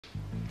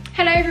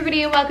Hello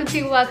everybody and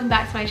welcome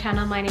back to my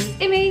channel. My name is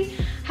Imi.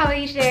 How are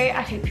you today?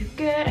 I hope you're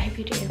good. I hope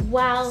you're doing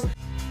well.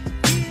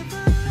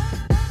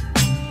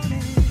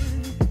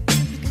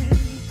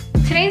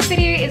 Today's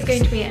video is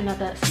going to be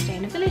another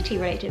sustainability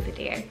related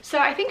video. So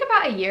I think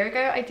about a year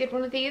ago I did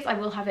one of these. I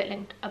will have it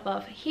linked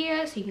above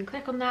here so you can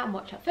click on that and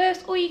watch it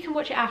first, or you can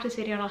watch it after this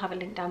video and I'll have it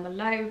linked down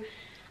below.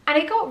 And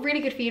it got really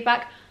good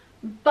feedback,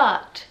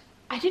 but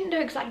I didn't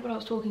know exactly what I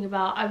was talking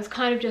about. I was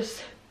kind of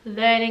just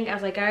learning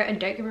as I go, and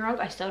don't get me wrong,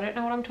 I still don't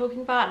know what I'm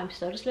talking about and I'm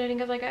still just learning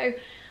as I go,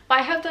 but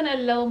I have done a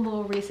little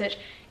more research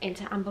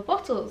into amber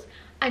bottles.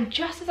 And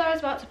just as I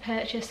was about to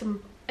purchase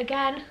some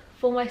again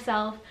for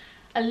myself,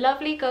 a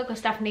lovely girl called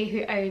Stephanie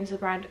who owns the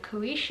brand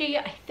xoxo,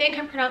 I think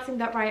I'm pronouncing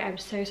that right, I'm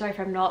so sorry if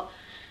I'm not,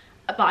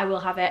 but I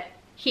will have it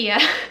here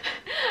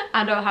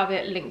and I'll have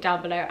it linked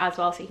down below as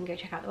well so you can go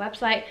check out the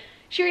website.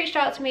 She reached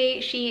out to me.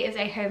 She is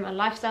a home and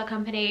lifestyle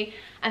company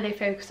and they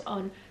focus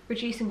on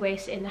reducing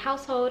waste in the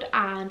household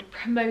and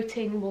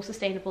promoting more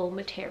sustainable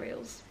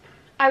materials.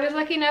 I was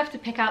lucky enough to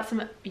pick out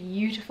some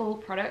beautiful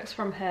products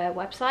from her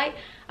website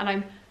and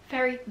I'm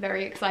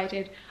very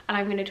excited, and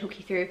I'm going to talk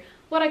you through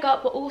what I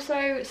got, but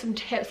also some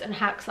tips and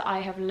hacks that I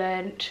have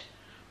learnt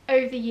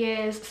over the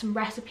years, some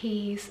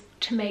recipes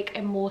to make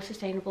a more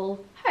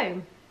sustainable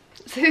home.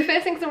 So the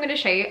first things I'm going to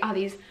show you are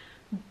these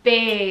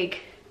big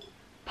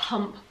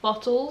pump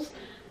bottles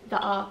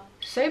that are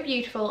so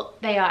beautiful.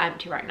 They are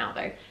empty right now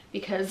though,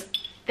 because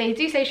they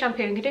do say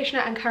shampoo and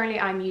conditioner, and currently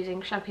I'm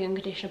using shampoo and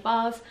conditioner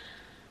bars.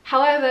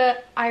 However,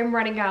 I'm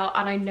running out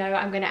and I know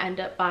I'm going to end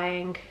up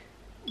buying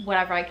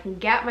whatever I can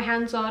get my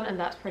hands on, and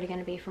that's probably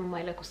going to be from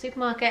my local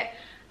supermarket,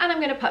 and I'm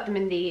going to put them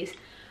in these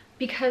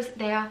because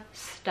they are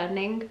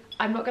stunning.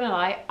 I'm not going to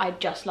lie, I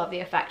just love the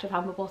effect of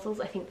amber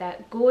bottles. I think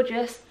they're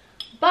gorgeous,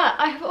 but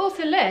I have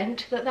also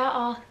learned that there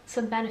are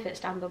some benefits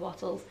to amber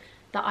bottles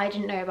that I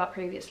didn't know about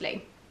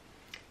previously.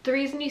 The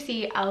reason you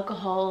see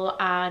alcohol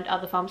and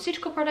other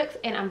pharmaceutical products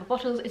in amber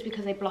bottles is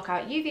because they block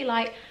out UV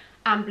light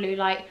and blue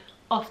light.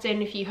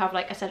 Often if you have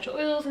like essential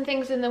oils and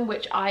things in them,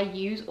 which I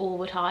use all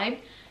the time,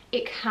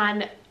 it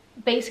can,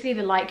 basically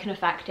the light can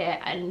affect it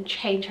and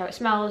change how it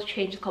smells,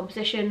 change the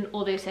composition,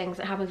 all those things.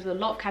 That happens with a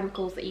lot of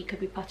chemicals that you could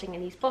be putting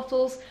in these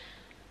bottles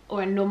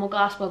or in normal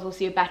glass bottles,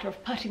 so you're better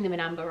off putting them in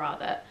amber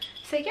rather.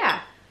 So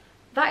yeah,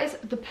 that is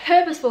the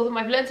purpose for them.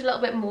 I've learned a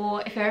little bit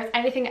more. If there is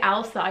anything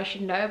else that I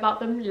should know about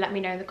them, let me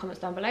know in the comments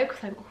down below,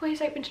 because I'm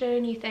always open to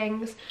learning new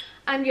things.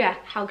 And yeah,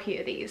 how cute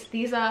are these?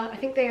 These are, I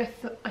think they are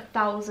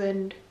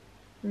 1,000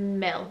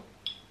 ml.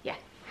 Yeah.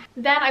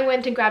 Then I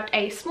went and grabbed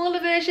a smaller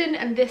version,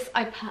 and this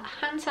I put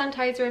hand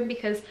sanitizer in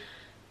because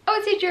I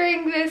would say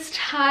during this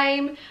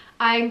time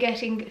I'm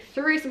getting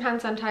through some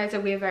hand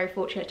sanitizer. We are very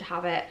fortunate to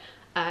have it.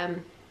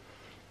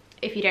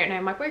 If you don't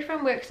know, my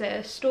boyfriend works at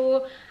a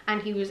store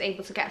and he was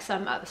able to get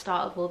some at the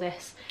start of all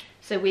this.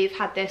 So we've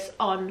had this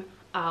on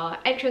our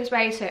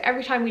entranceway, so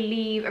every time we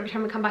leave, every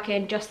time we come back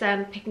in, just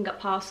then picking up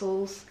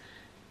parcels,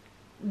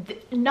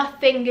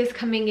 nothing is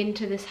coming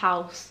into this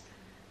house.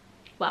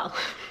 Well,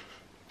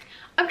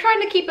 I'm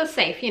trying to keep us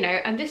safe, you know,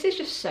 and this is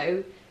just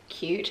so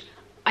cute.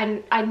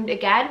 And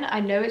again, I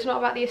know it's not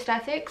about the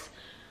aesthetics,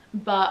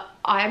 but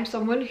I am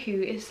someone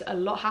who is a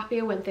lot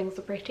happier when things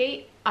are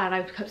pretty, and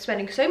I'm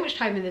spending so much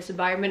time in this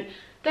environment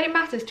that it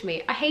matters to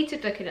me. I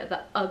hated looking at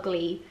the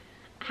ugly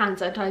hand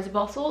sanitizer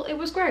bottle. It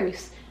was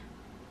gross.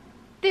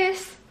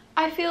 This,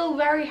 I feel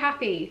very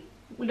happy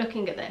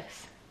looking at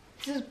this.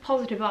 This is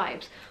positive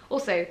vibes.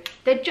 Also,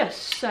 they're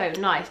just so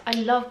nice. I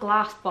love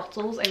glass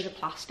bottles over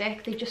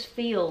plastic. They just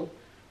feel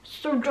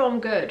so darn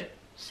good.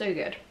 So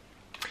good.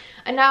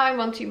 And now I'm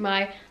on to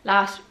my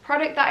last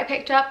product that I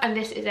picked up, and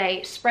this is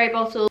a spray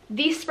bottle.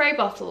 These spray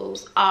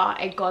bottles are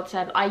a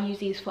godsend. I use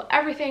these for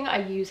everything.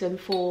 I use them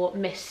for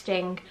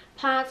misting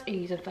plants, I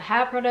use them for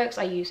hair products,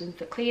 I use them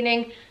for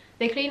cleaning.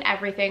 They clean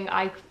everything.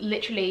 I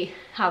literally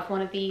have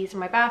one of these in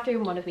my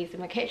bathroom, one of these in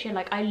my kitchen.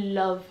 Like, I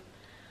love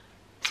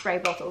spray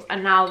bottles,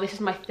 and now this is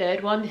my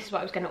third one. This is what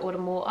I was going to order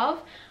more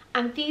of,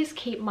 and these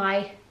keep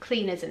my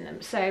cleaners in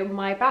them. So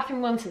my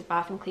bathroom one says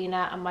bathroom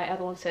cleaner and my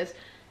other one says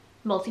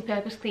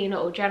multi-purpose cleaner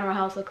or general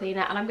household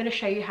cleaner, and I'm going to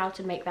show you how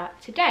to make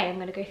that today. I'm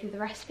going to go through the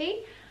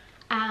recipe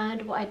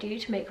and what I do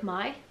to make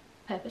my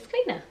purpose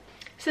cleaner.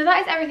 So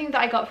that is everything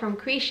that I got from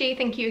xoxo.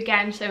 Thank you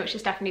again so much to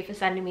Stephanie for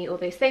sending me all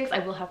those things. I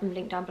will have them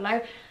linked down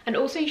below, and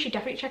also you should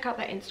definitely check out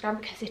their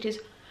Instagram because it is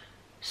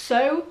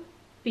so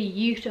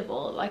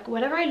beautiful. Like,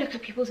 whenever I look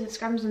at people's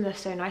Instagrams and they're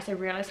so nice, I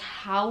realize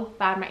how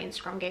bad my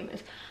Instagram game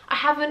is. I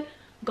haven't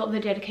got the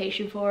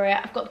dedication for it.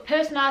 I've got the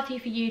personality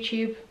for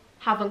YouTube,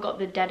 haven't got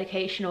the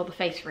dedication or the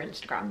face for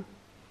Instagram.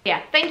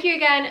 Yeah, thank you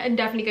again, and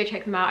definitely go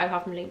check them out. I'll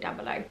have them linked down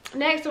below.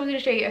 Next, I'm going to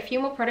show you a few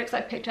more products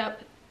I've picked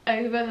up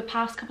over the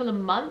past couple of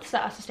months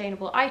that are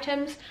sustainable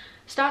items,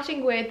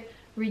 starting with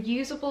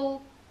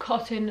reusable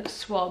cotton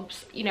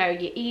swabs. You know,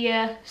 your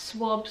ear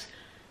swabs,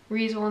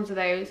 reusable ones of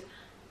those.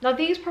 Now,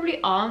 these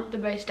probably aren't the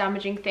most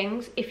damaging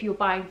things if you're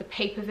buying the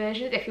paper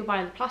version. If you're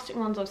buying the plastic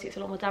ones, obviously it's a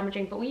lot more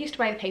damaging, but we used to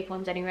buy the paper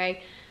ones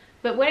anyway.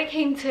 But when it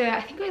came to,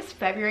 I think it was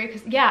February,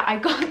 because yeah, I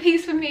got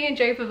these for me and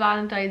Joe for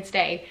Valentine's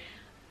Day.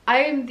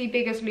 I am the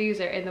biggest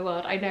loser in the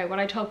world. I know, when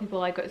I told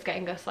people I was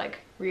getting us like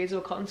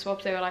reusable cotton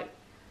swabs, they were like,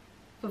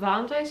 for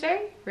Valentine's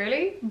Day?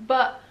 Really?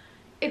 But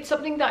it's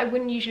something that I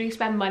wouldn't usually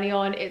spend money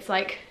on. It's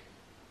like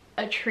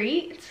a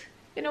treat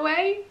in a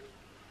way.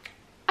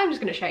 I'm just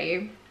gonna show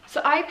you.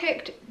 So I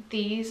picked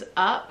these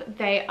up.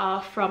 They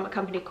are from a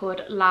company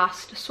called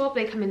Last Swab.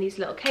 They come in these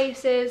little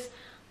cases.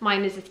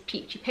 Mine is this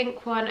peachy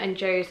pink one and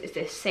Joe's is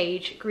this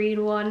sage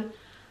green one.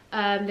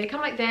 They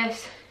come like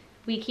this.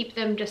 We keep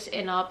them just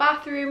in our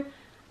bathroom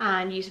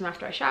and use them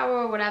after I shower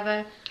or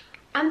whatever.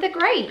 And they're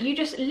great. You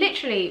just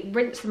literally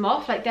rinse them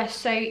off. Like, they're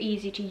so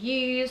easy to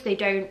use.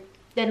 They're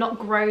not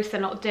gross, they're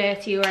not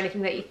dirty or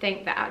anything that you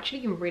think. They're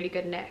actually in really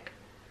good nick.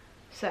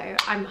 So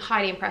I'm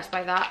highly impressed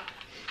by that.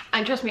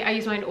 And trust me, I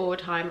use mine all the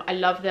time. I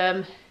love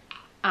them.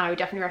 I would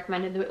definitely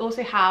recommend them. We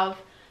also have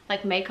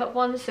like makeup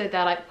ones, so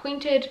they're like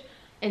pointed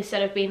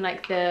instead of being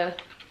like the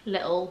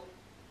little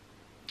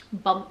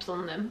bumps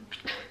on them.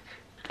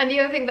 And the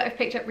other thing that I've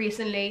picked up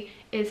recently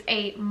is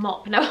a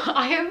mop. Now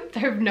I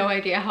have no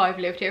idea how I've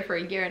lived here for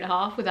 1.5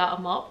 years without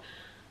a mop.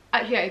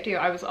 Actually I do.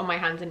 I was on my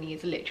hands and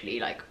knees literally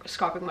like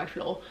scrubbing my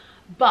floor.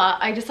 But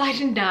I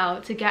decided now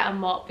to get a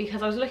mop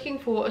because I was looking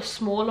for a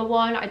smaller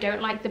one. I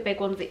don't like the big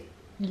ones that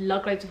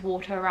lug loads of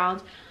water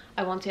around.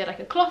 I wanted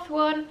like a cloth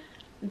one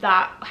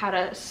that had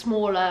a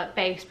smaller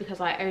base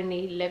because I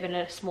only live in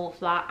a small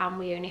flat and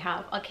we only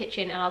have our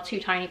kitchen and our 2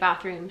 tiny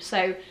bathrooms,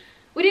 so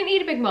we didn't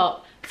need a big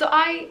mop. So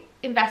I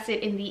invested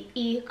in the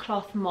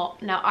e-cloth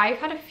mop. Now I've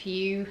had a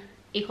few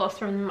e-cloths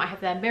from them. I have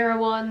their mirror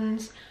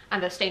ones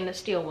and the stainless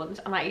steel ones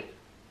and I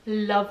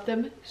love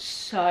them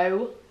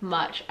so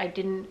much. I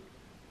didn't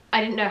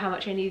know how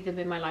much I needed them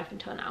in my life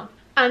until now.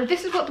 And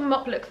this is what the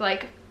mop looks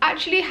like. I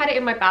actually had it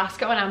in my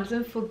basket on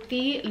Amazon for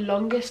the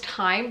longest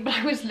time, but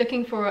I was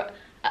looking for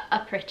a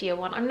prettier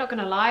one. I'm not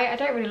gonna lie, I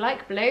don't really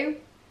like blue. I'm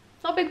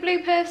not a big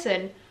blue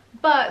person,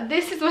 but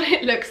this is what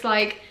it looks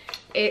like.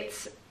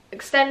 It's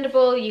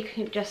extendable. You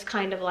can just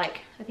kind of like,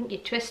 I think you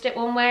twist it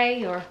one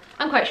way, or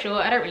I'm quite sure,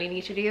 I don't really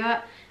need to do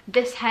that.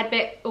 This head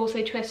bit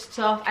also twists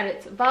off and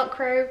it's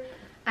Velcro,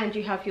 and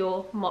you have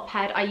your mop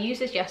head. I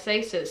used this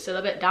yesterday, so it's still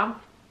a bit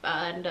damp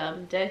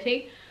and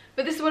dirty,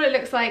 but this is what it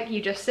looks like.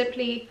 You just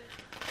simply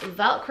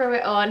Velcro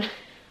it on,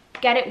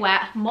 get it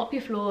wet, mop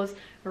your floors,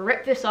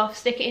 rip this off,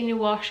 stick it in your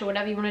wash or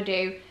whatever you want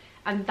to do,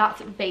 and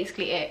that's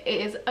basically it.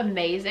 It is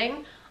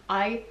amazing.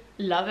 I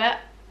love it.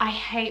 I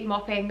hate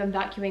mopping and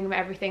vacuuming and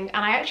everything,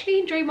 and I actually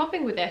enjoy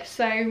mopping with this,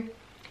 so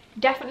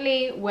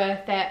definitely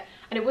worth it.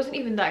 And it wasn't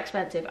even that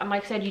expensive, and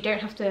like I said, you don't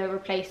have to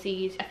replace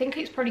these. I think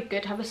it's pretty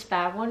good to have a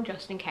spare one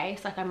just in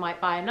case. Like, I might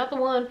buy another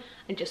one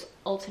and just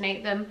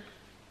alternate them,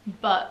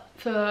 but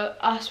for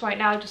us right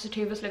now, just the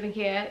 2 of us living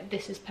here,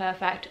 this is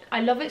perfect.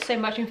 I love it so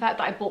much, in fact,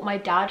 that I bought my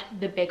dad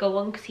the bigger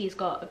one because he's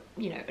got,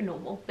 you know, a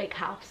normal big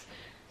house,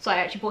 so I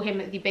actually bought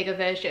him the bigger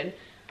version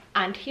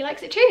and he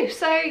likes it too.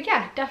 So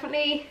yeah,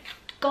 definitely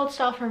gold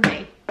star from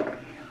me.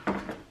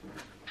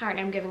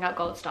 Apparently I'm giving out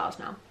gold stars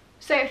now.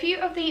 So a few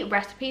of the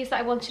recipes that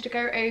I wanted to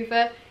go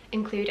over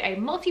include a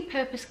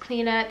multi-purpose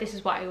cleaner. This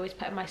is what I always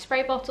put in my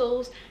spray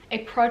bottles. A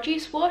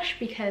produce wash,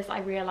 because I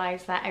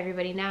realize that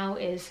everybody now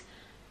is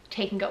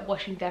taking up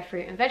washing their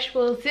fruit and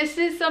vegetables. This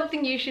is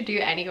something you should do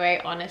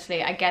anyway,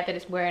 honestly. I get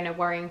that we're in a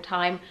worrying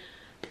time,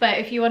 but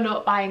if you are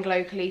not buying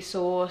locally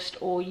sourced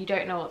or you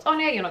don't know what's on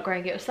it, you're not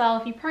growing it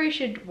yourself, you probably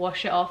should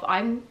wash it off.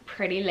 I'm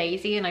pretty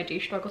lazy and I do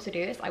struggle to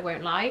do this, I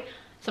won't lie.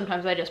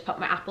 Sometimes I just put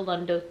my apple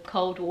under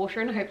cold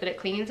water and hope that it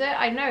cleans it.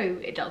 I know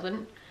it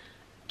doesn't.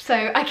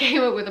 So I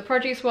came up with a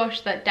produce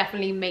wash that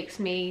definitely makes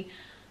me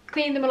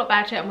clean them a lot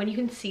better, and when you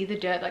can see the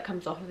dirt that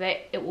comes off of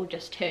it, it will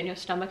just turn your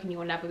stomach and you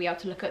will never be able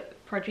to look at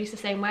produce the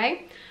same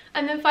way.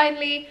 And then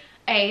finally,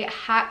 a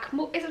hack,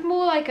 it's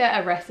more like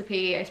a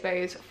recipe, I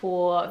suppose,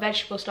 for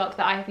vegetable stock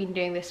that I have been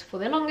doing this for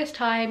the longest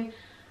time,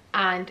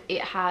 and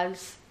it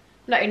has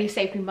not only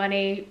saved me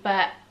money,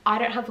 but I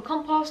don't have a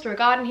compost or a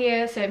garden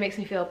here, so it makes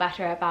me feel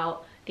better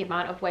about the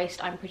amount of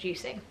waste I'm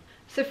producing.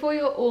 So for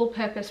your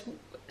all-purpose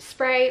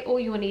spray, all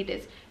you will need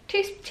is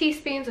 2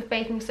 teaspoons of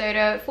baking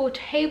soda, 4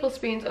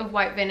 tablespoons of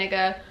white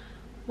vinegar,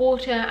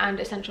 water and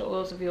essential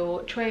oils of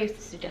your choice.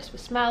 This is just for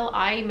smell.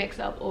 I mix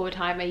it up all the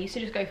time. I used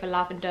to just go for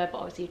lavender, but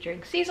obviously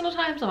during seasonal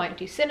times I might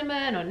do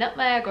cinnamon or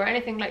nutmeg or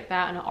anything like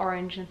that, and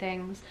orange and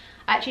things.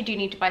 I actually do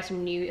need to buy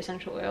some new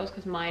essential oils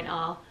because mine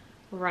are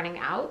running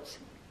out.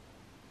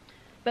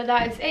 But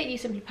that is it. You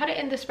simply put it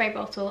in the spray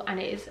bottle and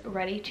it is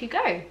ready to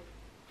go.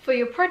 For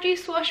your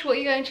produce wash, what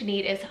you're going to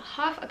need is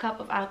 1/2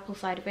 cup of apple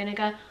cider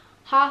vinegar,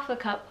 1/2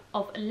 cup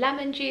of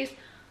lemon juice,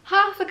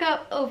 1/2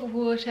 cup of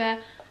water,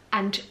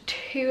 and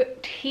 2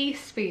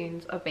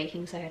 teaspoons of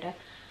baking soda.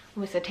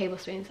 Almost said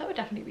tablespoons, that would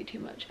definitely be too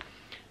much.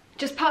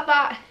 Just put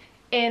that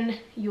in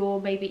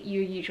your, maybe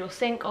your usual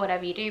sink or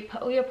whatever you do,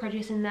 put all your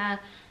produce in there,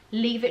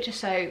 leave it to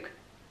soak,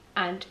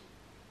 and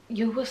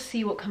you will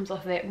see what comes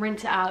off of it.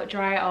 Rinse it out,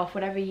 dry it off,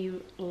 whatever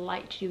you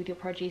like to do with your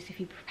produce, if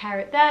you prepare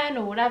it then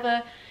or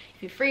whatever,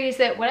 if you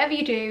freeze it, whatever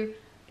you do,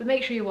 but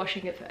make sure you're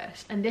washing it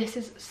first. And this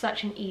is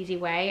such an easy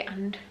way,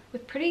 and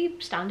with pretty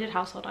standard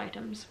household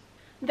items.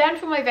 Then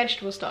for my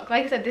vegetable stock,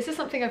 like I said, this is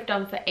something I've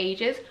done for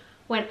ages.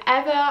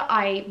 Whenever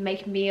I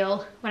make a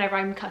meal, whenever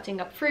I'm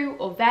cutting up fruit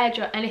or veg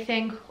or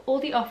anything, all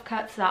the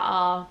offcuts that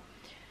are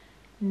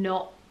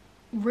not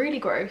really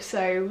gross.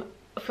 So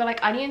for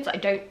like onions, I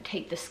don't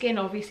take the skin,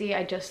 obviously.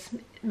 I just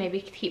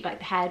maybe keep like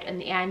the head and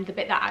the end, the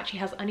bit that actually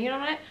has onion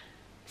on it.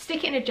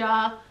 Stick it in a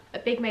jar, a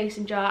big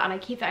mason jar, and I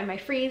keep that in my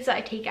freezer.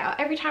 I take it out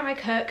every time I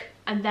cook,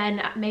 and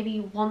then maybe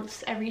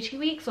once every 2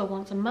 weeks or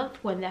once a month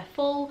when they're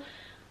full,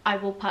 I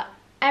will put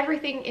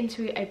everything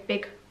into a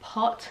big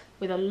pot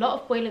with a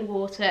lot of boiling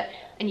water,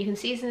 and you can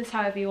season this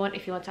however you want.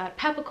 If you want to add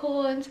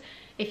peppercorns,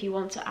 if you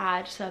want to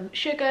add some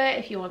sugar,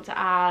 if you want to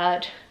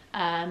add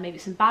maybe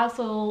some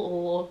basil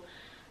or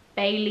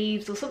bay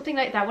leaves or something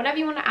like that, whatever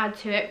you want to add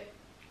to it.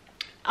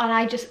 And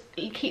I just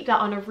keep that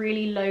on a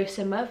really low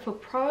simmer for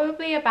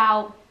probably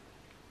about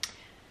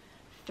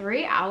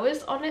 3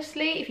 hours,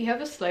 honestly. If you have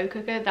a slow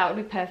cooker, that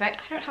would be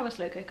perfect. I don't have a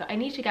slow cooker. I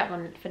need to get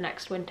one for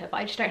next winter, but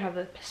I just don't have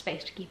the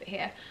space to keep it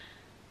here.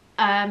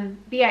 But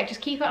yeah,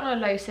 just keep it on a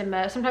low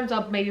simmer. Sometimes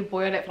I'll maybe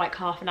boil it for like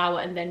half an hour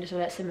and then just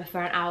let it simmer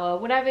for an hour,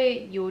 whatever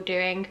you're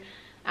doing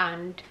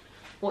and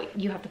what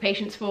you have the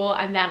patience for.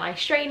 And then I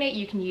strain it.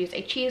 You can use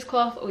a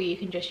cheesecloth or you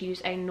can just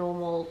use a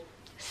normal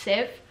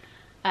sieve,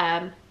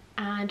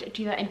 and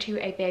do that into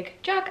a big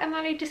jug, and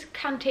then I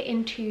descant it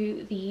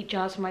into the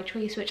jars of my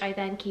choice, which I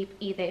then keep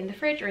either in the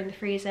fridge or in the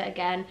freezer.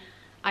 Again,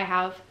 I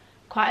have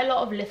quite a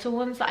lot of little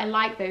ones that I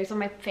like. Those are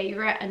my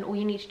favorite, and all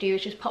you need to do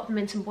is just pop them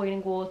in some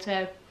boiling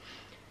water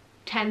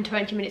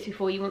 10-20 minutes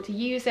before you want to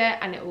use it,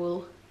 and it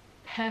will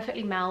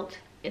perfectly melt.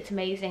 It's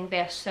amazing.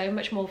 They are so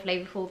much more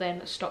flavorful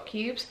than stock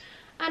cubes,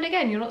 and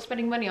again, you're not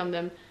spending money on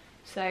them,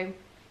 so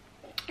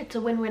it's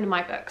a win-win in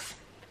my books.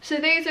 So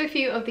those are a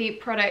few of the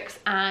products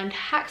and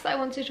hacks that I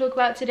wanted to talk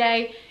about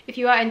today. If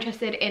you are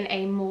interested in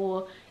a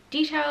more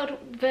detailed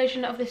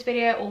version of this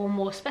video or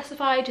more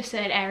specified to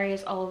certain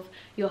areas of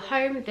your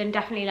home, then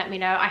definitely let me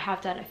know. I have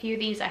done a few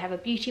of these. I have a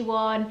beauty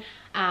one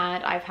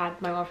and I've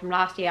had my one from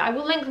last year. I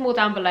will link them all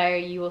down below.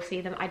 You will see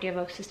them. I do have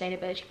a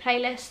sustainability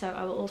playlist, so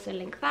I will also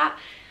link that.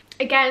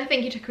 Again,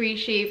 thank you to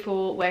Koichi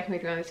for working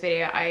with me on this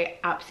video. I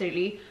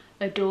absolutely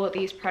adore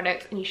these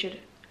products and you should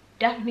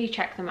definitely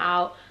check them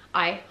out.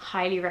 I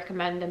highly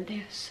recommend them. They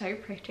are so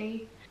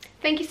pretty.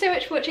 Thank you so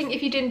much for watching.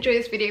 If you did enjoy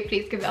this video,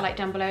 please give it a like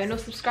down below and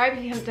also subscribe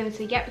if you haven't done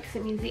so yet, because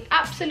it means the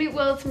absolute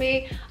world to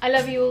me. I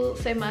love you all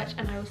so much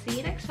and I will see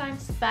you next time.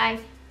 Bye.